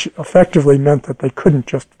 which effectively meant that they couldn't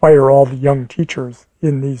just fire all the young teachers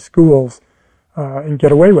in these schools and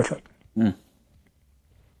get away with it. Mm.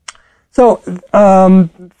 So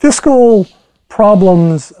fiscal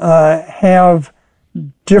problems have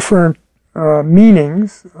different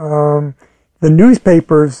meanings. The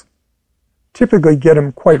newspapers typically get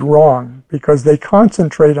them quite wrong because they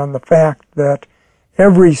concentrate on the fact that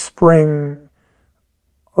every spring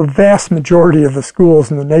a vast majority of the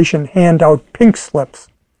schools in the nation hand out pink slips.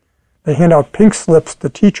 They hand out pink slips to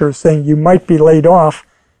teachers saying you might be laid off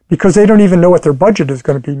because they don't even know what their budget is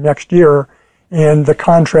going to be next year, and the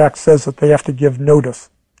contract says that they have to give notice.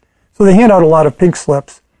 So they hand out a lot of pink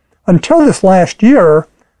slips. Until this last year,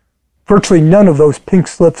 virtually none of those pink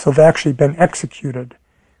slips have actually been executed.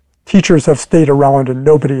 Teachers have stayed around and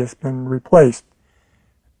nobody has been replaced.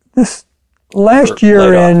 This last year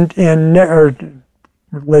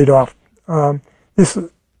laid off. This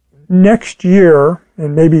next year,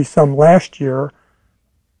 and maybe some last year,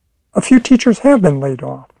 a few teachers have been laid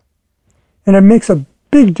off. And it makes a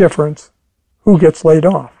big difference who gets laid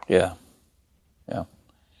off. Yeah. Yeah.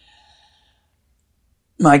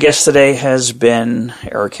 My guest today has been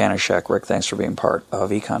Eric Hanushek. Rick, thanks for being part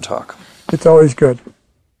of Econ Talk. It's always good.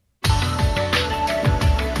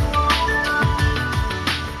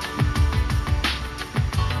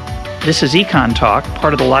 This is Econ Talk,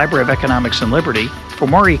 part of the Library of Economics and Liberty. For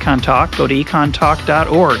more Econ Talk, go to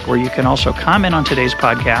econtalk.org, where you can also comment on today's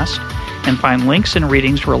podcast and find links and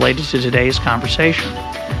readings related to today's conversation.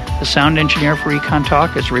 The sound engineer for Econ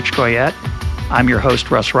Talk is Rich Goyette. I'm your host,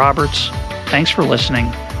 Russ Roberts. Thanks for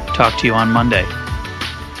listening. Talk to you on Monday.